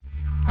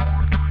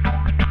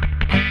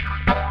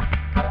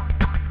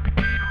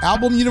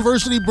Album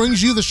University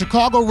brings you the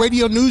Chicago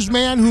radio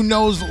newsman who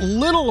knows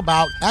little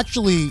about,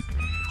 actually,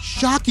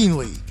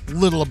 shockingly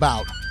little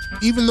about,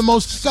 even the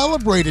most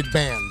celebrated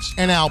bands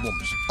and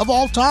albums of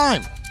all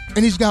time.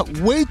 And he's got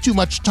way too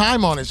much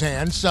time on his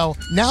hands, so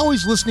now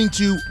he's listening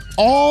to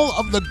all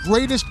of the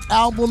greatest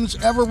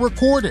albums ever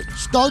recorded,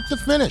 start to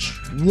finish,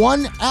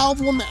 one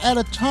album at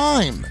a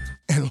time.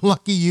 And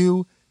lucky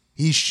you,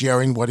 he's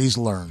sharing what he's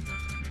learned.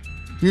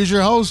 Here's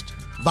your host,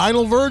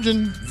 Vinyl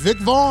Virgin, Vic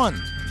Vaughn.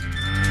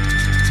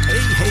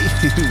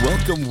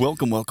 Hey,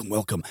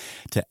 welcome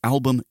to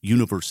Album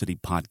University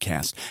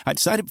Podcast. I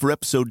decided for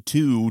episode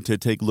 2 to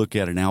take a look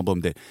at an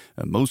album that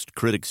most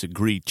critics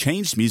agree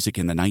changed music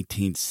in the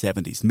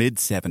 1970s,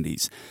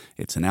 mid-70s.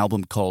 It's an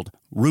album called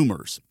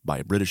Rumours by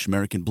a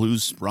British-American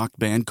blues rock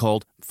band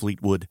called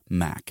Fleetwood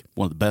Mac,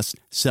 one of the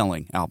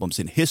best-selling albums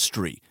in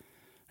history.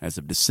 As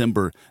of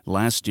December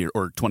last year,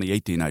 or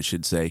 2018, I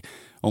should say,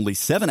 only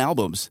 7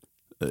 albums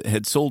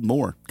had sold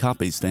more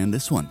copies than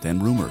this one,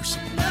 than Rumours.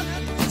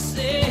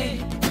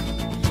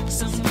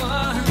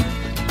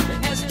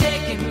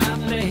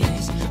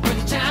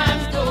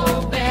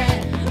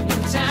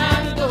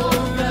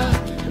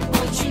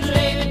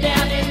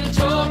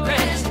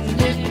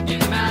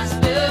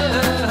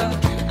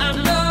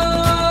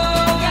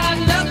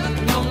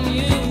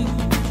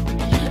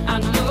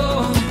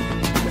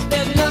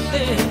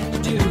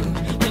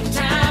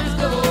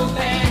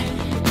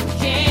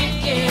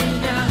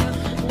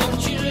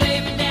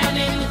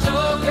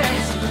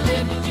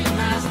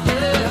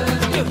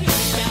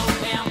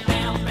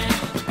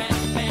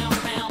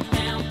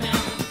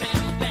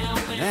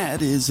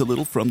 Is a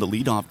little from the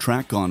lead-off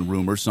track on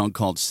Rumours, song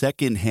called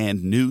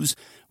Secondhand News,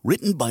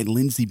 written by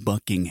Lindsey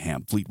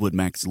Buckingham, Fleetwood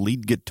Mac's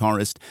lead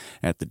guitarist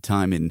at the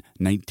time in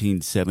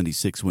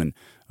 1976 when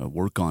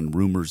work on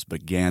Rumours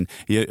began.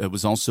 He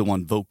was also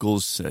on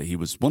vocals. He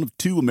was one of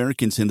 2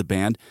 Americans in the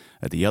band,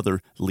 the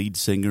other lead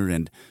singer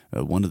and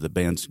one of the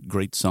band's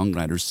great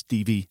songwriters,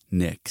 Stevie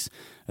Nicks.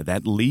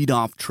 That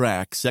lead-off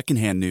track,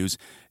 Secondhand News,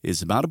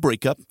 is about a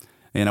breakup.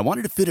 And I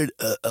wanted to fit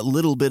a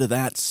little bit of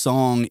that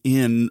song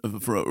in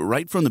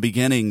right from the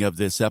beginning of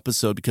this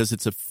episode because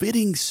it's a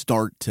fitting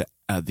start to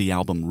the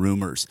album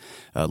Rumours,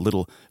 a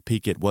little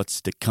peek at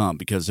what's to come,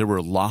 because there were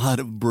a lot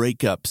of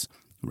breakups,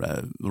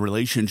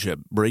 relationship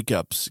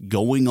breakups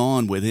going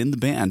on within the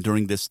band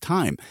during this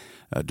time,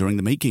 during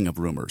the making of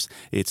Rumours.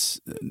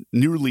 It's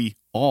nearly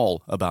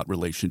all about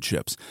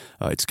relationships.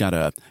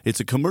 It's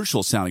a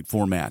commercial sounding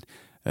format.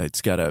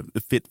 It's got a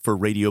fit for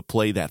radio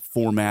play, that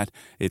format.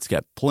 It's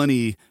got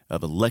plenty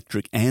of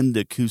electric and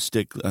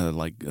acoustic,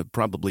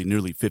 probably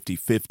nearly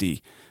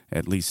 50-50.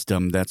 At least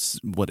that's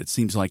what it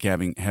seems like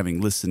having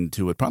listened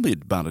to it probably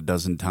about a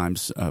dozen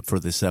times for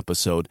this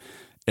episode.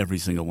 Every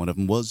single one of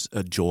them was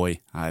a joy.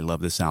 I love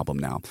this album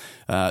now.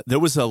 There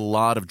was a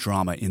lot of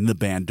drama in the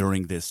band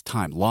during this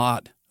time.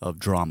 Lot of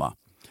drama.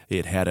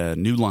 It had a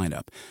new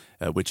lineup,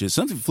 which is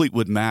something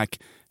Fleetwood Mac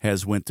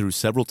has went through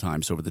several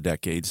times over the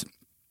decades.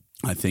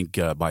 I think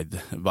by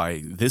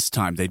this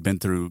time they'd been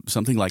through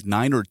something like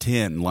 9 or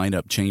 10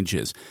 lineup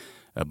changes,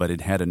 but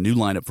it had a new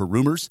lineup for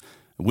Rumours.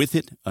 With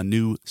it, a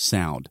new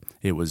sound.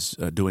 It was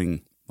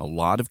doing a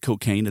lot of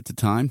cocaine at the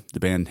time. The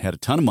band had a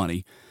ton of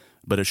money,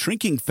 but a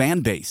shrinking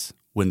fan base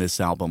when this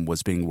album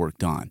was being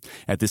worked on.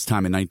 At this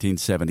time in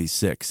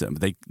 1976,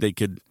 they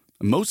could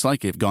most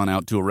likely have gone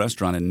out to a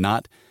restaurant and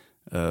not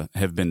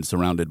have been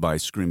surrounded by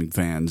screaming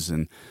fans.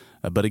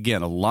 But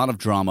again, a lot of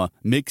drama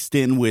mixed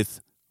in with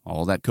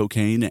all that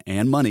cocaine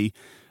and money.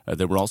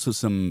 There were also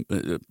some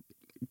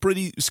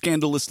pretty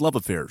scandalous love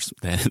affairs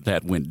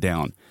that went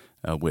down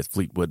with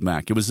Fleetwood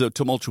Mac. It was a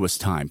tumultuous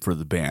time for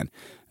the band.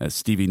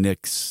 Stevie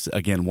Nicks,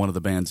 again, one of the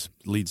band's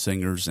lead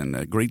singers and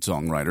a great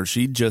songwriter,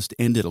 she just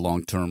ended a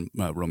long-term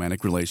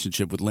romantic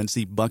relationship with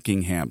Lindsey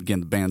Buckingham,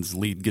 again, the band's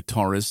lead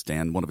guitarist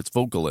and one of its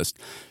vocalists.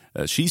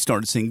 She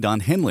started singing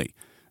Don Henley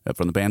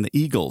from the band The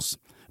Eagles.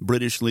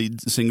 British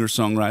lead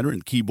singer-songwriter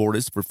and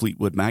keyboardist for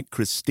Fleetwood Mac,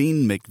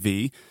 Christine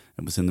McVie,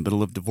 was in the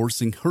middle of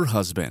divorcing her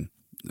husband,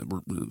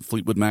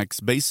 Fleetwood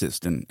Mac's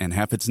bassist and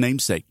half its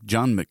namesake,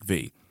 John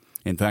McVie.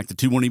 In fact, the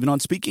 2 weren't even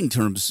on speaking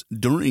terms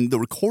during the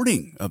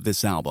recording of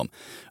this album,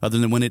 other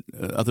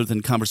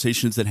than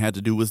conversations that had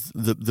to do with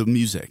the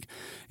music.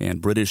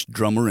 And British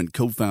drummer and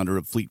co-founder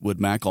of Fleetwood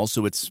Mac,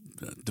 also its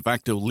de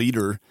facto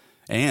leader,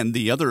 and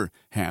the other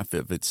half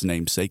of its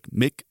namesake,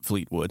 Mick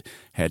Fleetwood,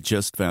 had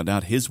just found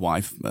out his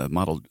wife,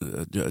 model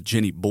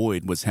Jenny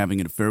Boyd, was having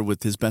an affair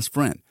with his best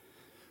friend.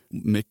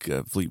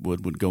 Mick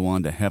Fleetwood would go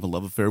on to have a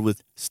love affair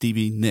with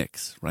Stevie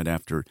Nicks right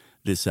after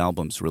this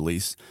album's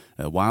release,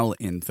 while,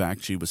 in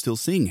fact, she was still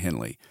seeing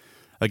Henley.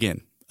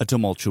 Again, a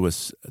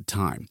tumultuous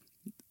time.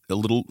 A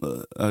little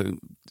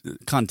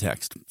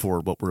context for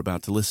what we're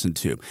about to listen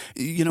to.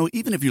 You know,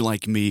 even if you're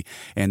like me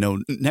and know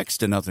next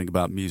to nothing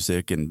about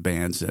music and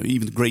bands,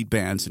 even great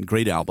bands and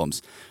great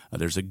albums,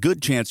 there's a good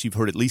chance you've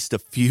heard at least a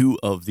few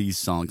of these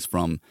songs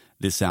from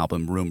this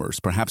album, Rumours,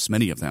 perhaps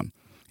many of them.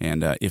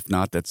 And if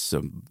not, that's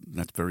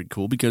very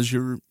cool because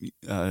your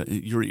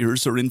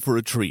ears are in for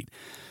a treat.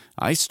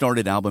 I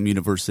started Album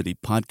University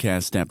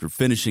podcast after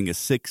finishing a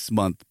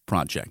 6-month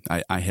project.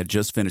 I had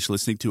just finished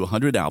listening to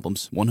 100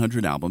 albums.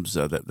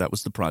 That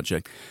was the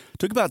project. It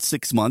took about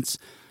 6 months,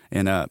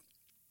 and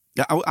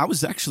I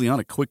was actually on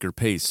a quicker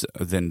pace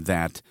than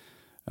that.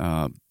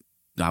 I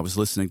was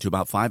listening to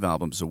about 5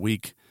 albums a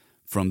week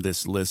from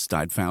this list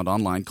I'd found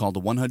online called the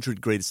 100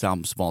 Greatest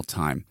Albums of All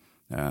Time,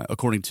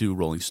 according to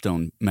Rolling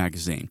Stone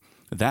magazine.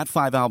 That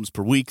 5 albums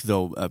per week,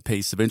 though,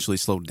 pace eventually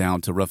slowed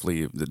down to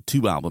roughly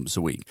 2 albums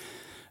a week.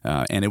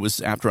 And it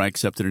was after I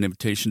accepted an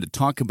invitation to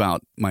talk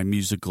about my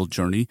musical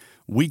journey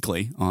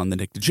weekly on the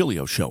Nick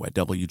DiGilio Show at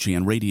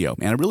WGN Radio.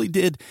 And I really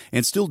did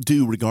and still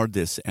do regard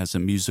this as a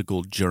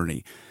musical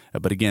journey.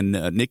 But again,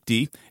 Nick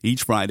D,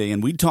 each Friday,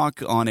 and we'd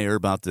talk on air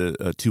about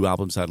the 2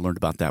 albums I'd learned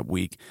about that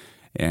week.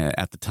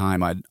 At the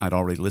time, I'd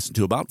already listened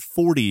to about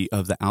 40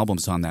 of the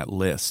albums on that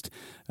list.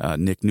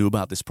 Nick knew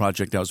about this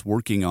project I was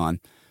working on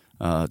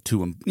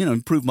to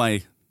improve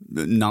my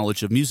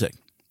knowledge of music,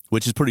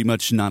 which is pretty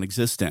much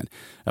non-existent.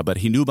 But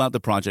he knew about the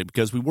project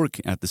because we work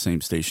at the same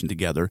station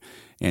together,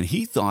 and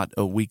he thought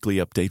a weekly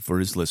update for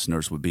his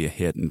listeners would be a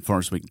hit. And as far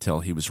as we can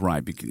tell, he was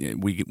right.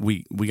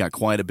 We got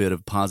quite a bit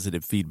of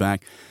positive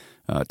feedback.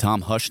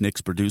 Tom Hush, Nick's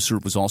producer,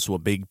 was also a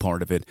big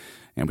part of it,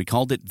 and we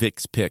called it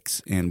Vic's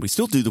Picks. And we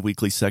still do the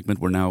weekly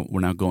segment. We're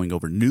now going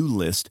over new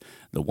list,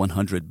 the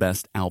 100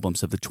 best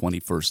albums of the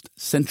 21st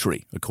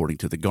century, according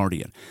to The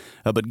Guardian.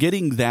 But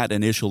getting that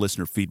initial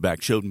listener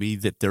feedback showed me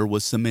that there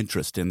was some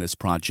interest in this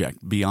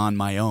project beyond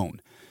my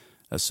own.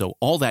 So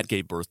all that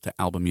gave birth to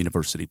Album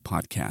University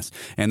podcast.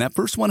 And that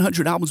first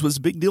 100 albums was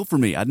a big deal for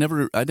me. I'd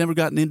never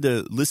gotten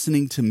into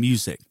listening to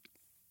music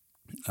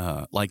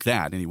like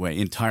that anyway,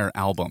 entire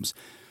albums.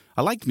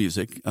 I liked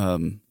music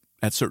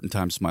at certain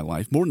times of my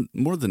life,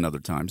 more than other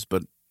times,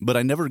 but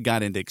I never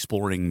got into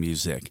exploring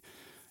music.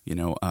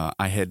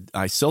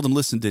 I seldom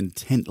listened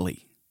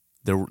intently.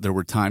 There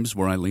were times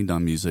where I leaned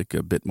on music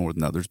a bit more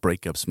than others,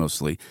 breakups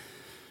mostly.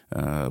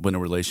 When a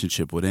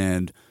relationship would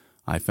end,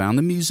 I found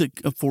the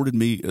music afforded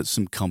me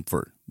some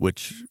comfort,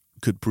 which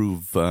could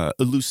prove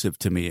elusive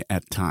to me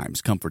at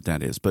times, comfort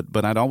that is.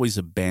 But I'd always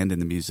abandon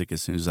the music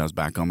as soon as I was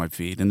back on my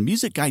feet. And the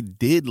music I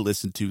did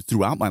listen to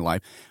throughout my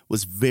life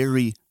was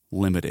very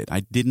limited.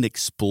 I didn't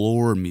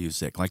explore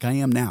music like I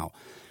am now.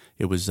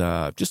 It was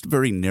just a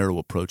very narrow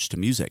approach to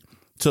music.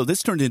 So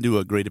this turned into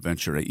a great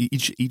adventure.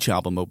 Each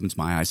album opens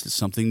my eyes to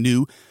something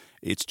new.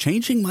 It's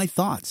changing my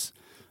thoughts.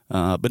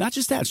 But not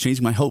just that, it's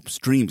changing my hopes,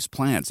 dreams,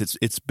 plans.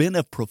 It's been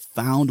a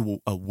profound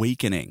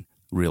awakening,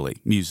 really,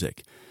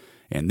 music.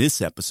 And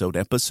this episode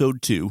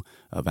 2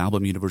 of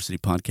Album University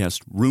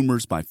podcast,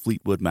 Rumours by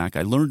Fleetwood Mac,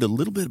 I learned a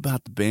little bit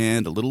about the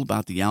band, a little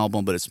about the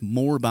album, but it's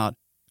more about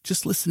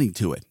just listening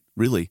to it,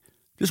 really.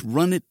 Just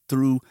run it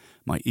through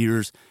my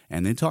ears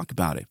and then talk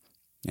about it.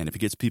 And if it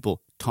gets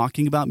people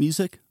talking about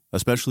music,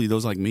 especially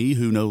those like me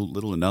who know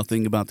little or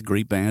nothing about the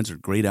great bands or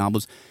great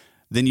albums,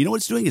 then you know what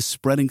it's doing is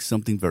spreading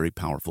something very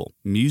powerful.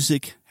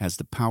 Music has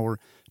the power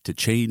to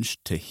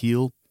change, to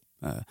heal,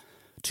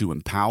 to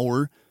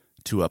empower,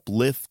 to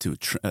uplift, to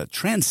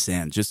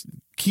transcend. Just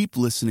keep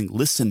listening,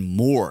 listen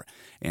more,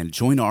 and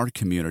join our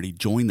community.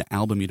 Join the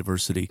Album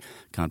University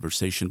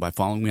conversation by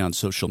following me on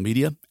social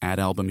media at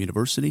Album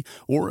University,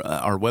 or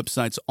our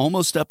website's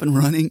almost up and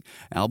running.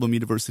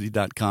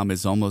 AlbumUniversity.com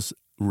is almost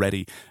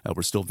ready.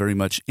 We're still very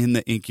much in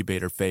the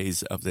incubator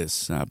phase of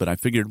this, but I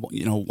figured,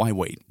 why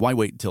wait? Why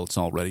wait until it's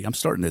all ready? I'm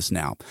starting this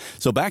now.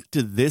 So back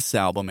to this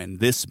album and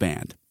this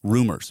band,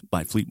 Rumours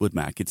by Fleetwood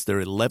Mac. It's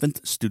their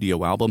 11th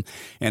studio album,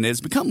 and it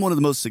has become one of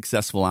the most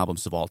successful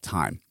albums of all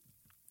time.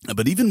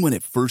 But even when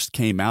it first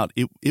came out,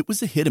 it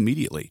was a hit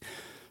immediately.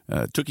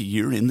 It took a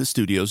year in the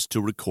studios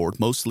to record,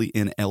 mostly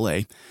in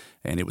L.A.,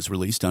 and it was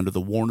released under the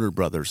Warner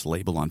Brothers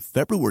label on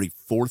February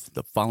 4th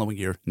the following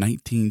year,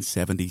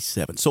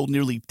 1977. Sold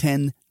nearly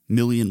 10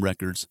 million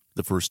records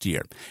the first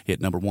year. Hit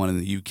number 1 in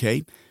the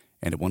UK,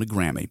 and it won a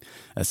Grammy.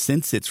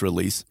 Since its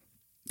release,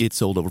 it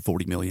sold over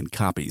 40 million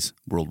copies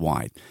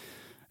worldwide.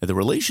 The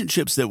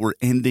relationships that were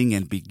ending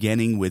and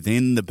beginning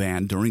within the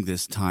band during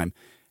this time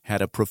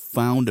had a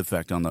profound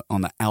effect on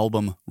the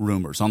album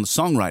Rumours, on the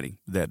songwriting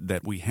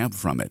that we have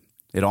from it.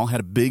 It all had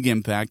a big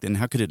impact, and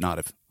how could it not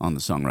have, on the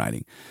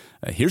songwriting?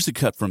 Here's a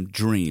cut from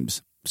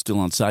Dreams, still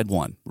on side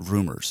 1,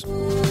 Rumours.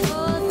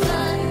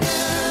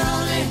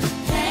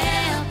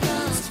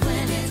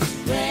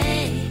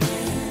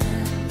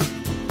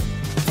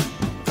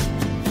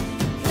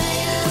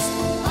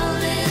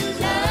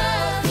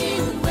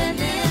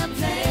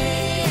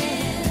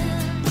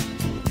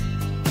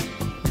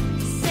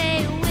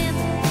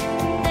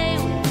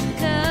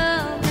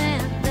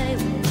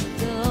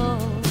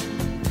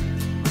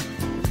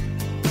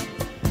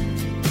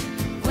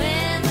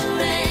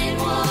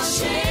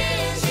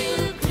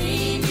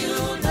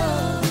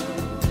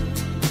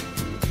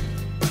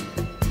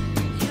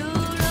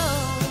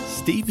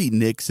 Stevie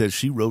Nicks says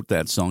she wrote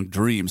that song,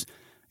 Dreams,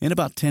 in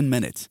about 10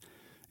 minutes.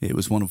 It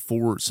was one of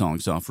 4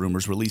 songs off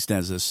Rumours, released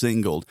as a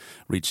single,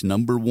 reached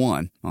number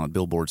 1 on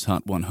Billboard's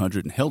Hot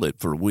 100 and held it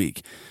for a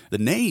week. The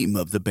name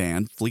of the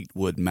band,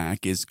 Fleetwood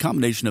Mac, is a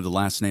combination of the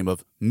last name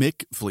of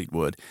Mick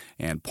Fleetwood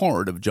and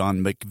part of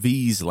John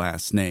McVie's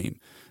last name.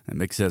 And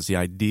Mick says the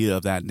idea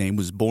of that name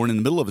was born in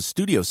the middle of a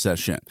studio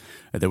session.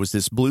 There was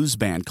this blues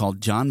band called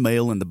John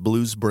Mayall and the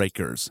Blues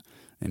Breakers.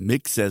 And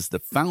Mick says the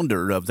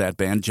founder of that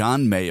band,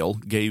 John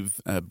Mayall, gave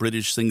a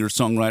British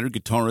singer-songwriter,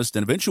 guitarist,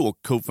 and eventual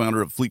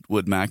co-founder of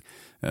Fleetwood Mac,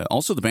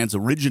 also the band's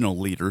original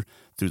leader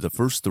through the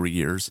first 3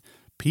 years,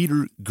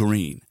 Peter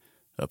Green,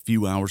 a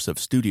few hours of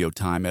studio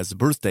time as a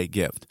birthday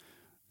gift.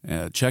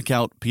 Check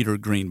out Peter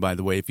Green, by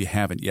the way, if you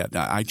haven't yet.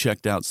 I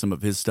checked out some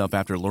of his stuff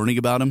after learning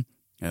about him,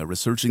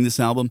 researching this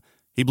album.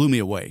 He blew me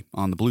away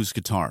on the blues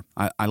guitar.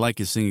 I like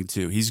his singing,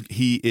 too.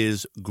 He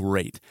is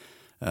great.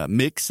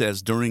 Mick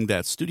says during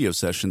that studio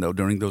session, though,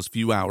 during those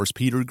few hours,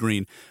 Peter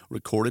Green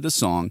recorded a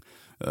song.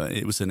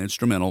 It was an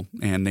instrumental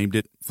and named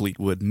it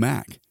Fleetwood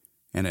Mac.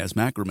 And as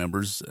Mac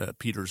remembers,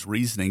 Peter's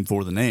reasoning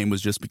for the name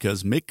was just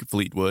because Mick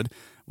Fleetwood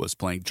was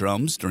playing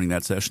drums during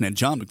that session and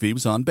John McVie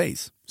was on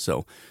bass.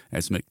 So,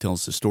 as Mick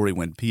tells the story,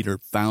 when Peter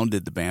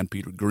founded the band,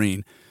 Peter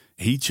Green,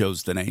 he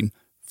chose the name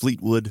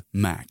Fleetwood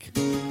Mac.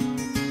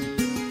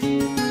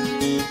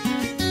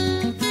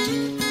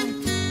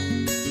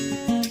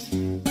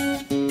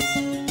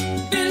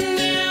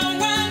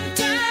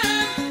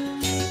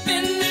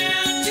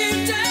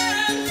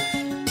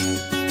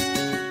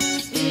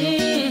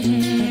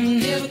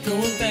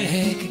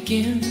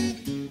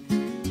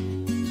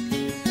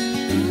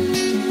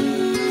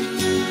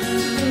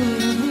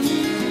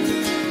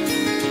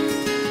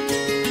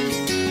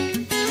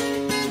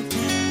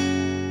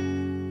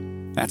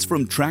 That's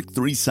from track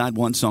 3, side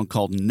 1, song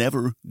called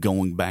Never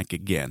Going Back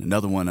Again.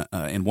 Another one,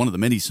 and one of the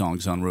many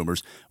songs on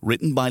Rumours,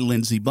 written by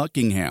Lindsey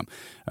Buckingham.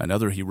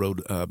 Another he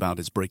wrote about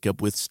his breakup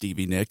with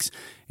Stevie Nicks,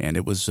 and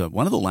it was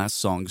one of the last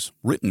songs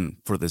written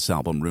for this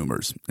album,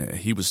 Rumours.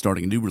 He was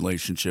starting a new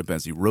relationship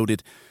as he wrote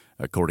it,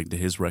 according to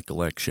his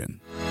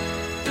recollection.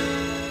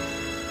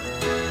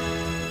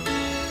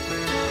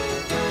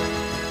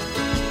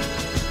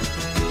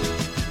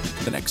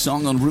 The next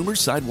song on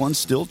Rumours, side 1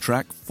 still,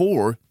 track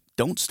 4,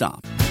 Don't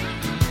Stop.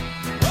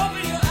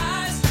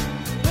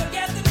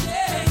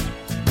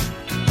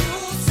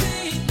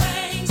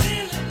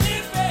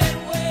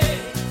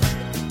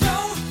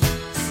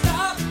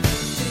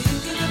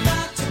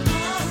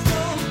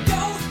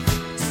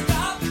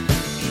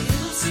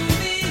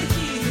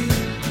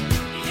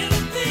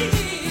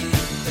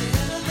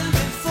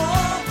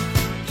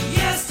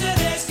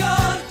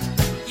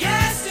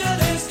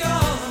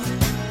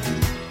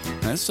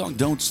 That song,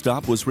 Don't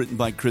Stop, was written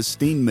by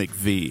Christine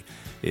McVie.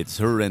 It's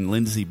her and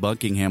Lindsey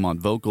Buckingham on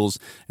vocals.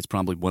 It's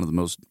probably one of the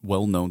most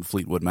well-known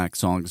Fleetwood Mac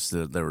songs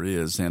that there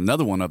is. And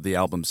another one of the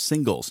album's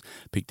singles,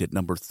 peaked at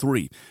number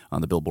 3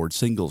 on the Billboard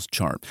Singles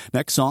chart.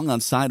 Next song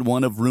on side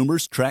 1 of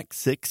Rumours, track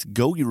 6,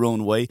 Go Your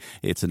Own Way.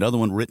 It's another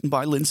one written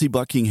by Lindsey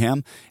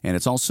Buckingham, and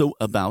it's also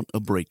about a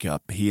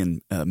breakup. He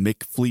and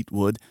Mick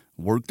Fleetwood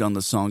worked on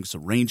the song's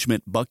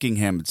arrangement.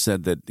 Buckingham had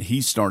said that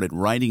he started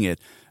writing it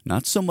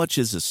not so much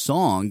as a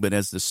song, but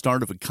as the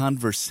start of a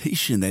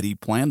conversation that he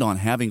planned on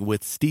having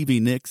with Stevie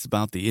Nicks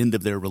about the end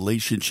of their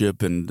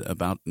relationship and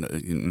about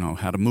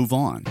how to move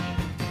on.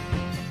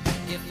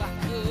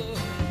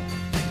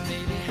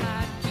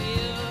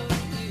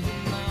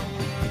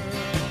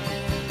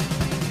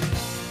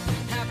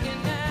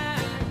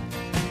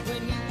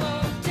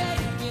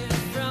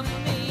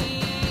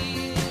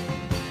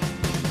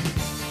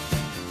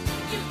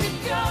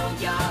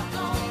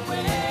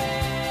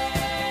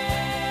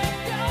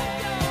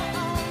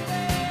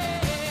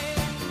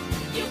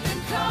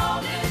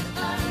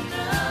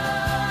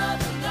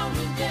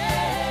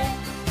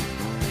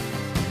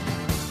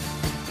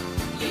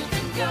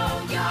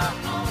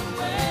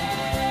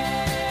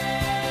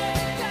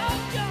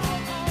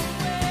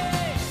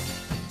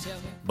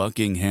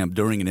 Buckingham,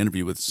 during an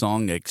interview with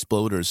Song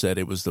Exploder, said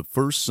it was the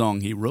first song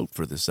he wrote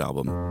for this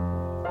album.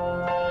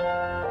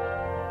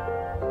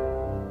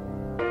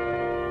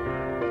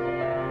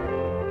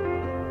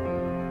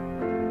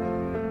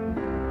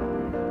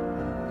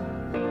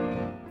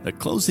 The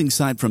closing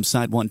side from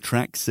side 1,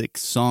 track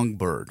 6,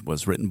 Songbird,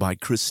 was written by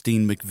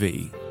Christine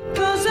McVie.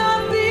 'Cause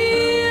I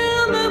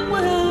feel that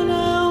when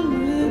I'm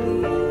with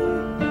you,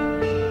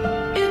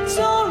 it's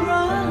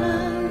alright.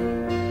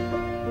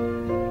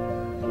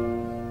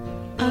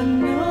 I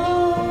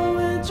know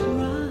it's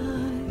right.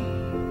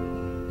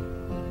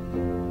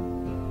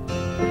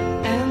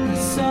 And the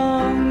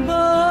songbirds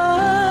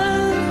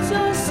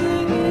are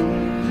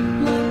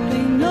singing like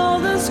they know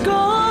the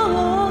score.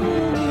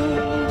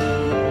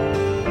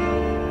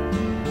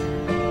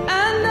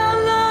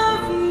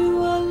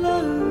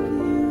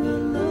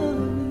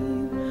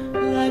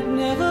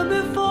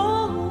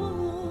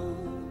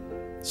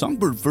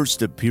 Songbird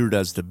first appeared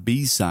as the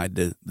B-side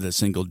to the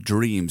single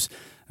Dreams.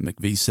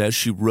 McVie says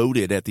she wrote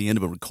it at the end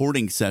of a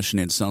recording session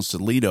in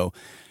Sausalito,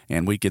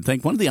 and we can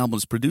thank one of the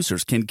album's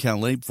producers, Ken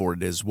Calais, for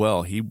it as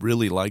well. He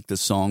really liked the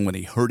song when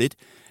he heard it,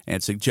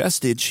 and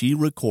suggested she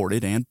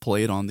recorded and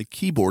play it on the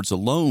keyboards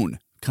alone,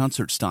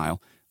 concert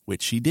style,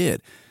 which she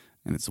did.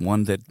 And it's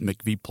one that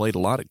McVie played a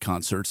lot at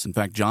concerts. In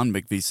fact, John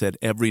McVie said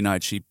every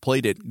night she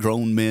played it,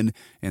 grown men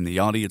in the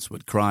audience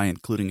would cry,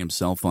 including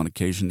himself on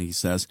occasion, he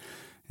says.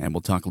 And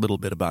we'll talk a little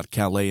bit about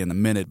Calais in a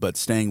minute, but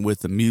staying with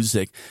the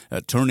music,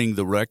 turning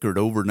the record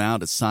over now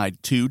to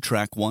side 2,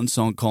 track 1,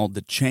 song called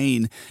The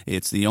Chain.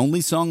 It's the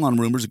only song on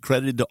Rumours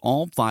accredited to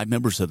all 5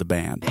 members of the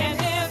band.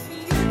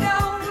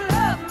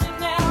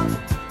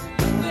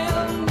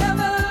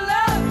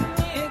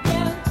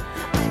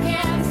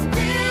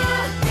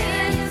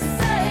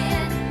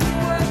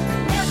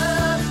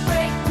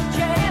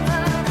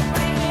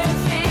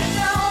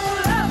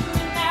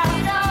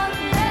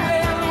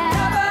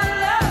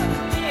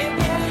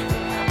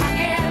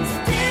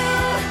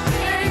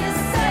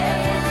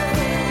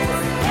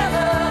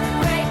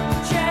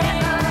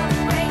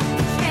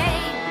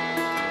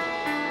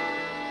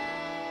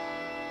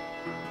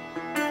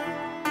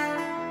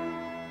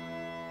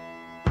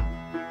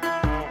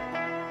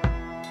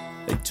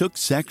 Took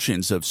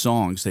sections of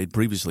songs they'd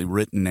previously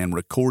written and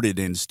recorded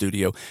in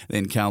studio.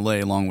 Then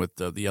Calais, along with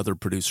the other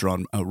producer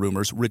on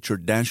Rumours,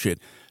 Richard Dashit,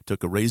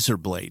 took a razor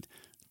blade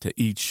to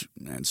each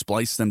and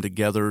spliced them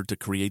together to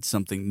create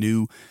something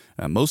new.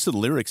 Most of the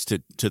lyrics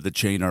to The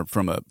Chain are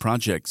from a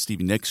project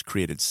Stevie Nicks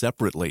created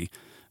separately.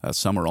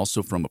 Some are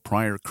also from a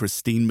prior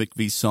Christine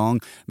McVie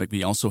song.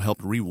 McVie also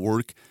helped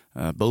rework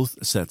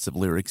both sets of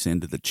lyrics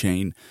into The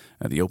Chain.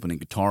 The opening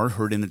guitar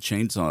heard in The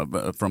Chain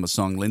from a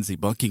song Lindsey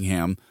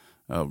Buckingham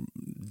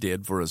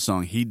did for a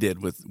song he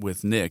did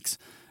with Nicks.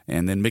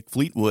 And then Mick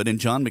Fleetwood and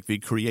John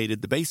McVie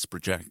created the bass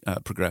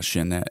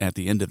progression at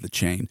the end of The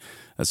Chain.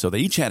 So they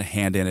each had a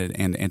hand in it,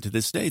 and to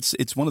this day,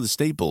 it's one of the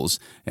staples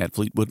at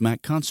Fleetwood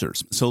Mac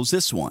concerts. So is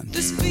this one.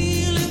 This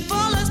feeling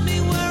follows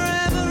me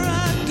wherever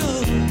I go.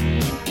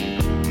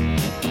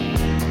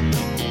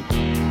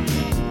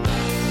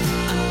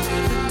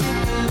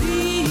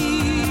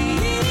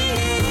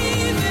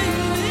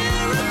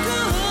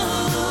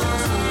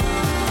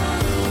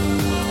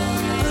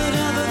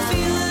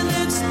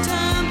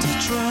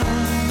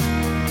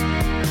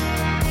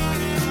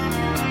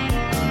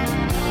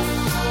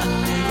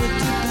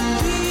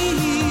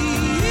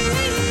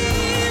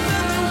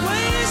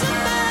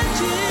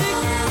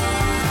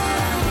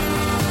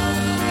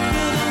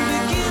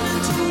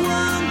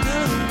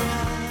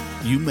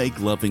 You Make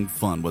Loving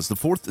Fun was the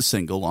 4th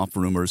single off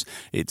Rumours.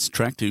 It's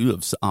track 2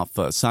 off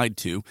side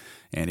 2,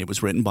 and it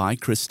was written by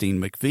Christine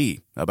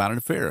McVie about an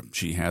affair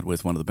she had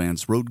with one of the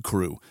band's road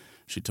crew.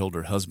 She told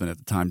her husband at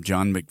the time,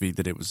 John McVie,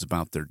 that it was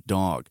about their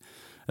dog.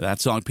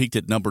 That song peaked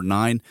at number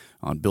 9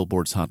 on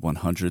Billboard's Hot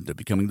 100,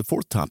 becoming the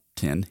 4th top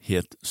 10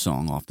 hit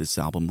song off this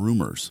album,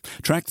 Rumours.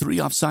 Track 3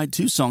 off side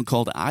 2, song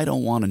called I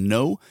Don't Want to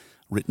Know,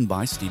 written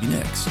by Stevie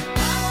Nicks.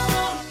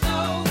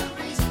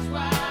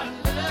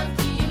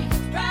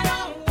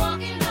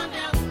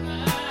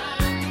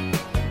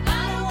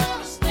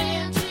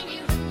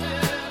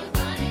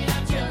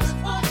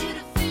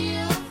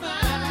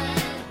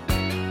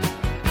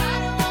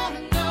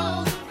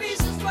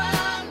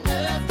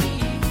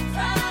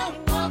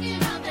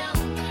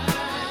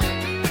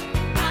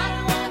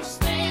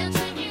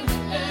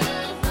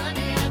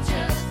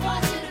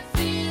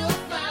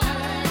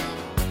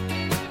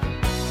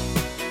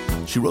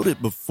 She wrote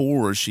it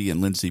before she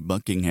and Lindsey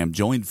Buckingham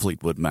joined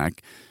Fleetwood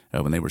Mac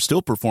when they were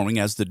still performing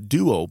as the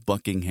duo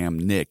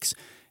Buckingham-Nicks,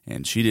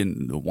 and she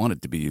didn't want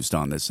it to be used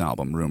on this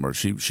album, Rumours.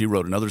 She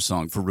wrote another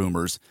song for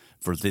Rumours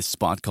for this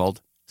spot called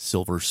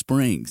Silver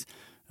Springs,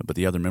 but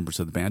the other members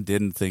of the band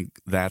didn't think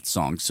that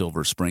song,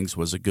 Silver Springs,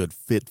 was a good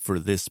fit for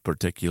this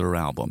particular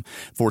album.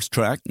 Fourth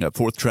track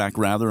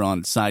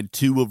on side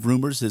 2 of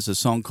Rumours is a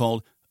song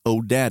called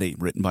Oh Daddy,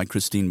 written by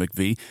Christine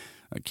McVie.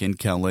 Ken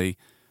Calais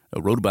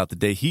wrote about the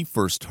day he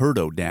first heard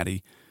Oh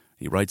Daddy.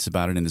 He writes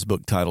about it in his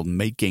book titled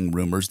Making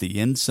Rumours, the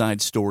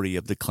inside story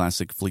of the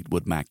classic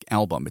Fleetwood Mac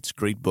album. It's a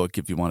great book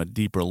if you want a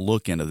deeper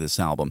look into this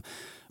album.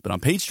 But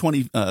on page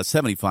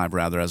 75,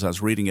 as I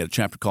was reading it, a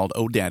chapter called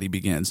Oh Daddy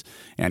begins,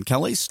 and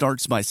Calais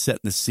starts by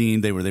setting the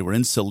scene. They were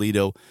in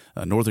Salito,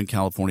 Northern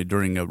California,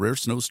 during a rare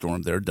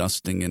snowstorm there,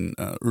 dusting in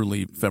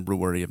early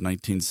February of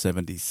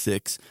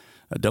 1976.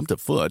 Dumped a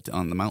foot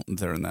on the mountain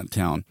there in that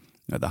town.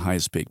 The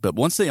highest peak. But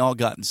once they all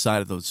got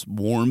inside of this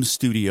warm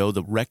studio,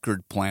 the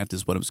record plant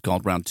is what it was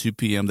called, around 2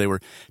 p.m., they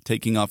were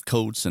taking off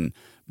coats and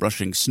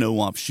brushing snow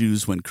off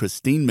shoes when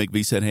Christine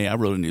McVie said, hey, I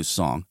wrote a new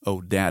song,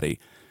 Oh Daddy.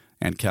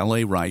 And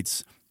Calais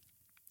writes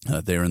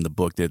there in the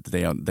book that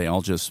they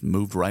all just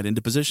moved right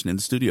into position in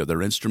the studio.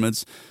 Their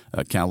instruments,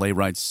 Calais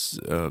writes,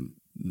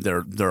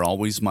 they're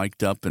always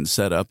mic'd up and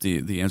set up,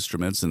 the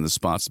instruments and the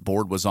spots. The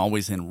board was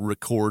always in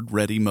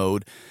record-ready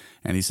mode.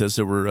 And he says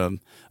there were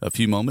a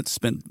few moments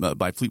spent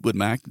by Fleetwood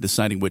Mac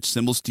deciding which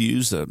cymbals to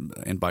use,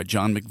 and by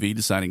John McVie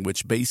deciding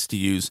which bass to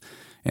use.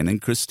 And then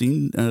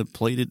Christine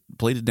played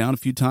it down a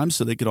few times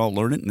so they could all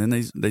learn it. And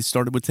then they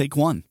started with take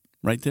 1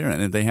 right there,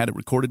 and they had it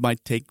recorded by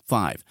take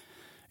 5.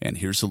 And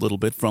here's a little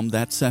bit from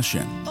that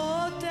session.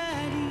 Oh,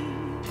 Daddy,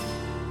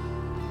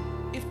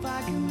 if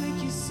I can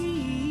make you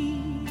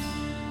see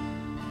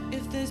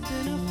always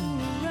been a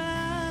fool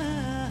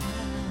around.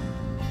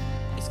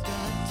 It's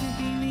got to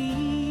be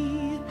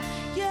me.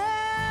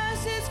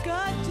 Yes, it's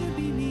got to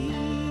be me.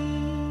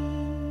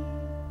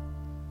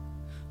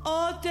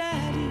 Oh,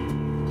 Daddy,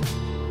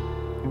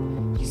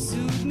 you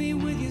soothe me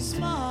with your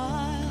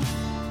smile.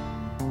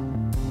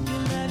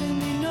 You're letting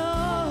me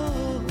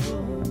know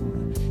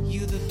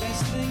you're the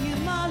best thing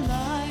in my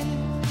life.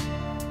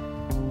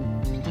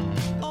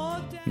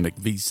 Oh, Daddy.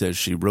 McVie says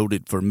she wrote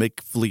it for Mick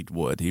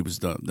Fleetwood. He was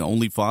the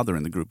only father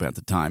in the group at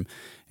the time,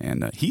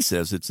 and he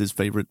says it's his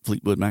favorite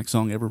Fleetwood Mac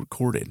song ever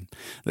recorded.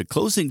 The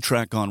closing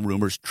track on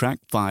Rumours, track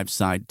 5,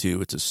 side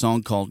 2, it's a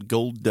song called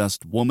Gold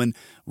Dust Woman,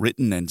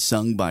 written and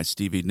sung by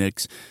Stevie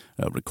Nicks,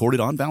 recorded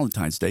on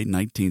Valentine's Day,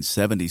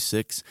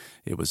 1976.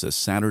 It was a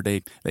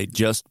Saturday. They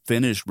just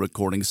finished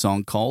recording a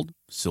song called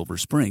Silver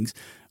Springs,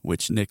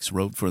 which Nicks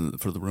wrote for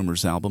the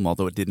Rumours album,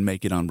 although it didn't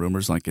make it on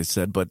Rumours, like I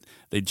said. But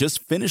they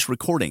just finished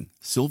recording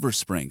Silver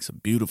Springs, a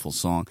beautiful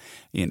song,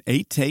 in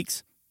 8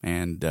 takes,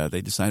 and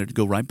they decided to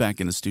go right back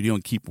in the studio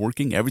and keep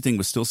working. Everything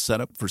was still set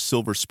up for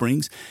Silver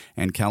Springs,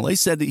 and Calais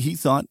said that he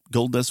thought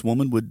Gold Dust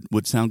Woman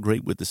would sound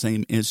great with the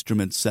same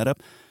instrument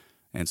setup,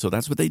 and so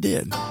that's what they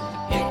did. Pick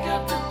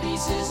up the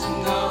pieces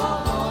and go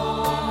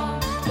home.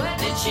 But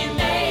did she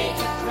make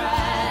you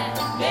cry?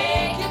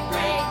 Make you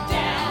break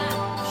down?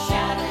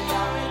 Shatter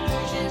your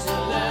illusions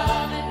of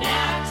love. And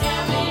now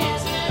tell me,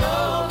 is it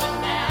over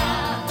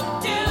now?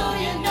 Do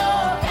you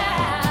know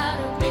how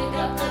to pick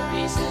up the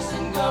pieces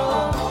and go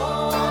home?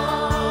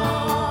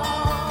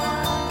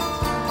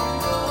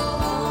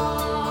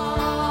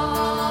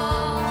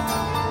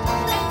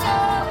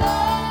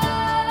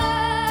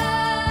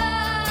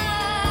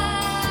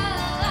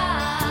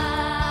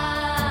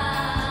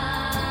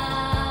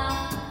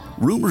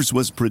 Rumours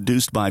was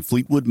produced by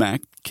Fleetwood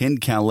Mac, Ken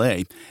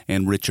Calais,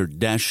 and Richard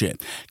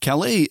Dashit.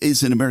 Calais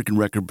is an American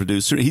record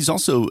producer. He's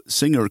also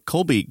singer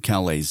Colby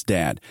Calais'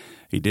 dad.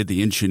 He did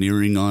the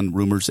engineering on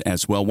Rumours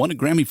as well, won a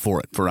Grammy for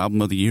it for Album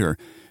of the Year.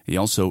 He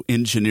also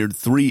engineered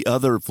 3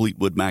 other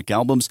Fleetwood Mac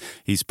albums.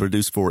 He's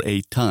produced for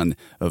a ton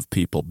of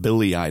people: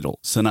 Billy Idol,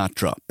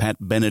 Sinatra, Pat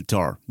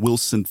Benatar,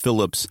 Wilson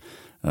Phillips,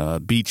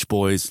 Beach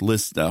Boys,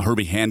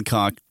 Herbie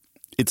Hancock.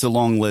 It's a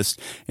long list,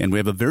 and we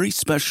have a very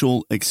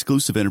special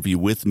exclusive interview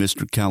with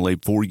Mr. Calais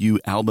for you,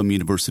 Album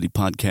University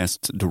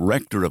Podcast's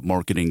Director of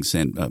Marketing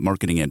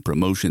and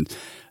Promotion,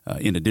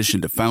 in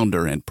addition to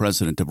founder and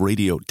president of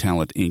Radio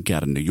Talent Inc.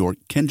 out of New York.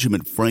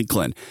 Kenjamin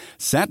Franklin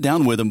sat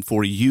down with him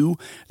for you.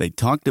 They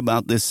talked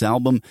about this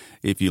album.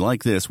 If you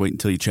like this, wait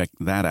until you check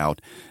that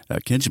out.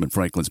 Kenjamin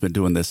Franklin's been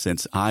doing this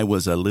since I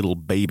was a little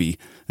baby.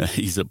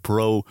 He's a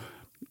pro.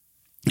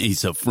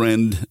 He's a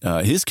friend.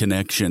 His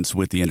connections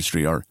with the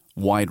industry are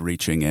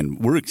wide-reaching, and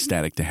we're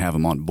ecstatic to have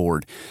him on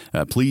board.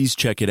 Please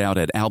check it out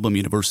at Album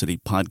University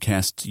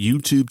Podcast's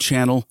YouTube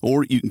channel,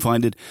 or you can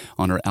find it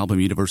on our Album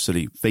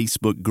University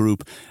Facebook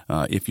group.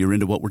 If you're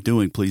into what we're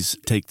doing, please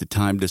take the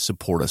time to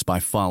support us by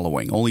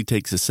following. Only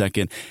takes a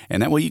second,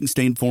 and that way you can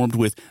stay informed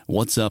with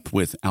what's up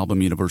with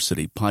Album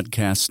University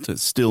Podcast,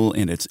 still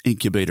in its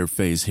incubator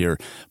phase here.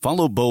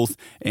 Follow both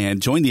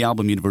and join the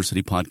Album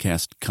University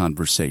Podcast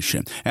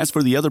conversation. As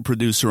for the other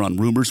producer on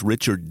Rumours,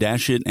 Richard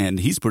Dashit,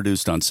 and he's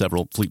produced on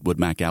several Fleetwood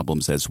Mac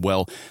albums as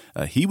well.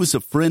 He was a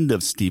friend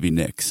of Stevie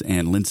Nicks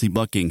and Lindsey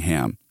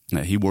Buckingham.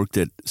 He worked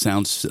at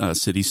Sound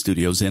City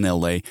Studios in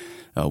L.A.,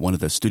 one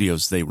of the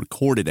studios they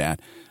recorded at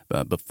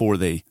before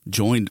they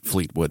joined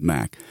Fleetwood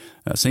Mac.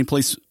 Same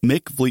place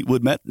Mick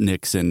Fleetwood met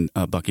Nicks and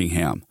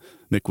Buckingham.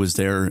 Mick was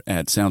there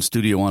at Sound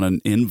Studio on an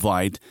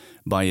invite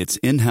by its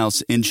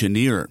in-house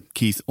engineer,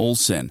 Keith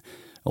Olsen.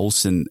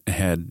 Olsen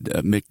had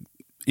Mick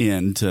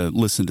in to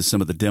listen to some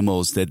of the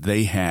demos that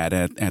they had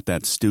at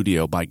that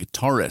studio by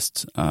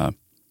guitarists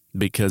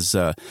because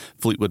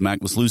Fleetwood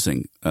Mac was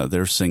losing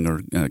their singer,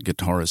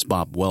 guitarist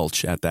Bob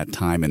Welch at that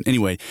time. And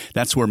anyway,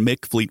 that's where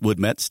Mick Fleetwood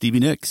met Stevie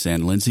Nicks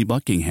and Lindsey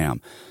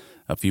Buckingham.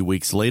 A few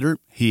weeks later,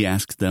 he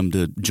asked them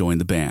to join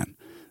the band.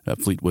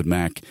 Fleetwood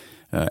Mac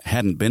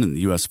hadn't been in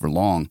the U.S. for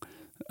long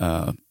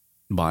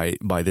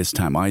by this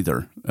time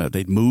either.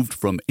 They'd moved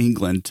from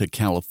England to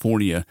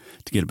California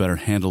to get a better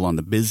handle on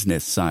the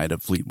business side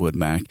of Fleetwood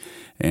Mac,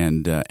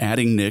 and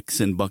adding Nicks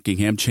and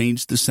Buckingham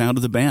changed the sound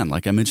of the band.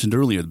 Like I mentioned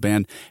earlier, the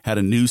band had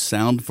a new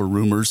sound for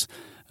Rumours,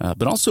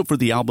 but also for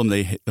the album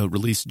they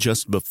released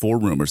just before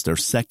Rumours, their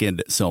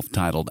second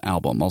self-titled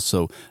album,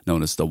 also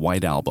known as the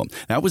White Album.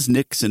 That was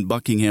Nicks and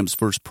Buckingham's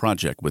first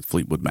project with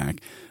Fleetwood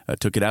Mac.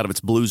 Took it out of its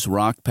blues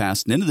rock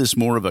past and into this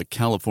more of a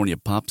California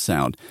pop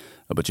sound.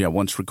 But yeah,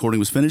 once recording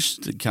was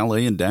finished,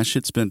 Calais and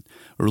Dashit spent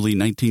early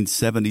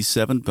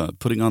 1977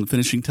 putting on the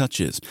finishing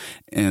touches.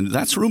 And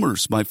that's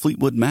Rumours by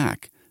Fleetwood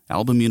Mac,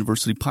 Album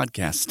University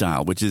Podcast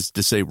style, which is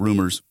to say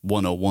Rumours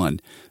 101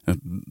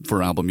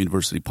 for Album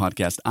University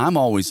Podcast. I'm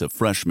always a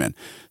freshman,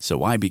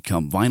 so I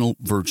become vinyl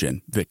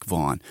virgin Vic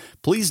Vaughn.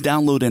 Please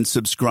download and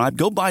subscribe.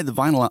 Go buy the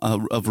vinyl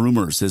of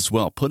Rumours as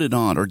well. Put it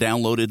on or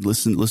download it.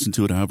 Listen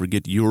to it however,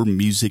 get your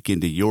music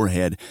into your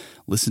head.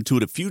 Listen to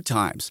it a few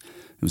times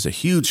It was a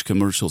huge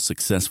commercial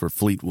success for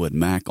Fleetwood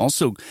Mac.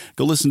 Also,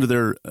 go listen to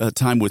their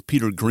time with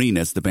Peter Green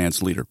as the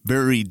band's leader.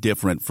 Very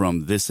different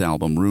from this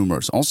album,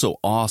 Rumours. Also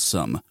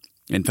awesome.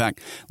 In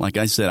fact, like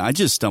I said, I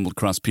just stumbled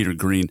across Peter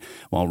Green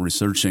while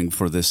researching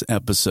for this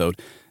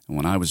episode. And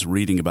when I was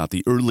reading about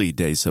the early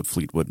days of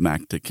Fleetwood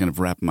Mac to kind of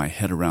wrap my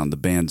head around the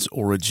band's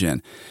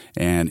origin.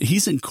 And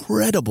he's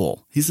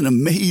incredible. He's an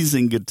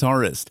amazing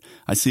guitarist.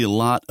 I see a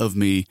lot of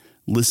me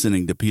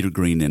listening to Peter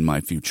Green in my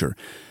future.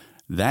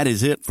 That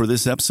is it for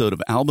this episode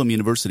of Album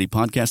University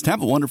Podcast.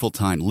 Have a wonderful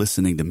time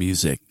listening to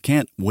music.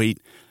 Can't wait,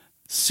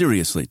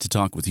 seriously, to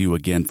talk with you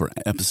again for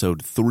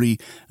episode 3.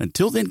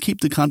 Until then,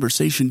 keep the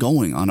conversation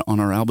going on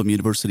our Album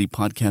University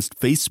Podcast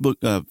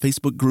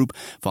Facebook group.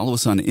 Follow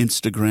us on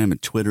Instagram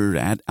and Twitter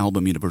at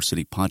Album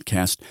University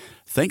Podcast.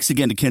 Thanks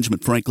again to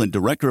Kenjamin Franklin,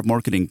 Director of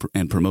Marketing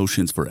and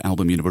Promotions for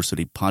Album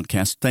University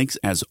Podcast. Thanks,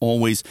 as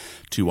always,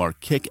 to our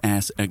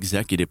kick-ass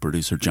executive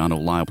producer, John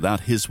O'Lyle.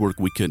 Without his work,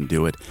 we couldn't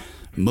do it.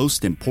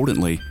 Most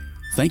importantly,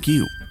 thank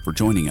you for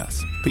joining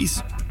us. Peace.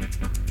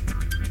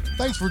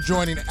 Thanks for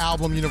joining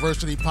Album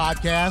University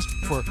Podcast.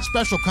 For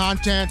special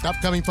content,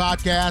 upcoming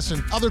podcasts,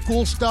 and other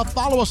cool stuff,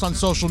 follow us on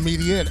social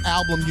media at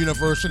Album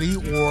University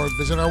or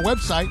visit our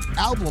website,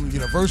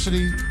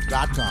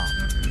 albumuniversity.com.